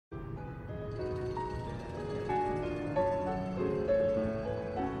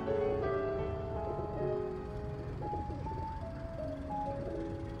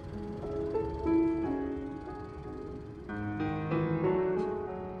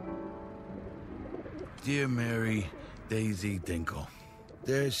Dear Mary Daisy Dinkle,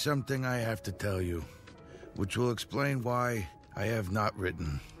 there's something I have to tell you, which will explain why I have not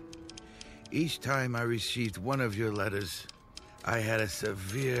written. Each time I received one of your letters, I had a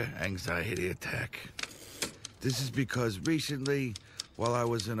severe anxiety attack. This is because recently, while I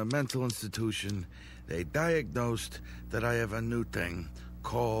was in a mental institution, they diagnosed that I have a new thing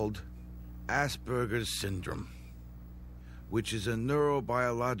called Asperger's syndrome, which is a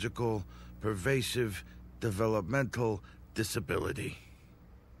neurobiological, pervasive, developmental disability.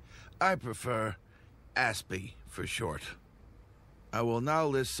 I prefer ASPE for short. I will now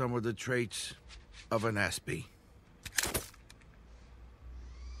list some of the traits of an ASPE.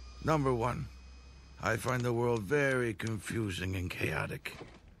 Number 1, I find the world very confusing and chaotic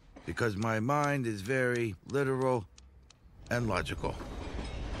because my mind is very literal and logical.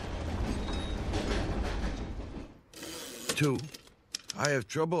 2, I have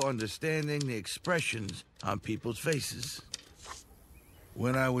trouble understanding the expressions on people's faces.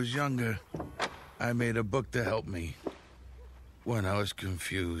 When I was younger, I made a book to help me when I was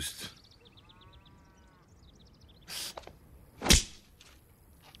confused.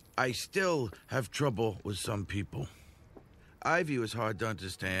 I still have trouble with some people. Ivy was hard to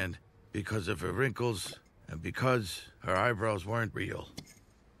understand because of her wrinkles and because her eyebrows weren't real.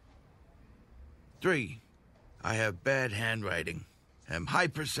 3, I have bad handwriting, am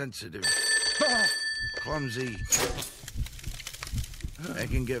hypersensitive, clumsy, and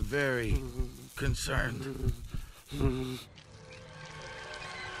can get very concerned.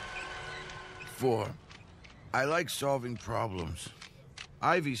 4, I like solving problems.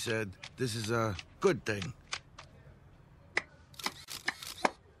 Ivy said this is a good thing.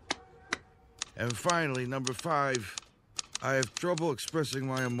 And finally, number 5, I have trouble expressing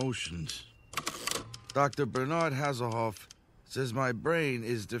my emotions. Dr. Bernard Hasselhoff says my brain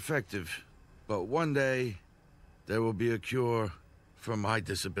is defective, but one day there will be a cure for my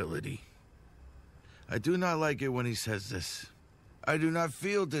disability. I do not like it when he says this. I do not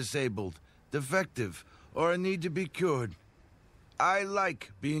feel disabled, defective, or a need to be cured. I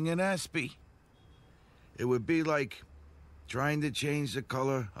like being an ASPE. It would be like trying to change the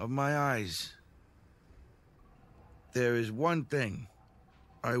color of my eyes. There is one thing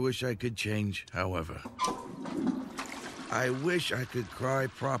I wish I could change, however. I wish I could cry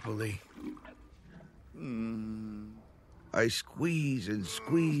properly. I squeeze and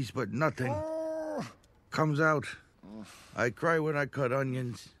squeeze, but nothing comes out. I cry when I cut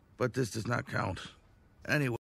onions, but this does not count. Anyway.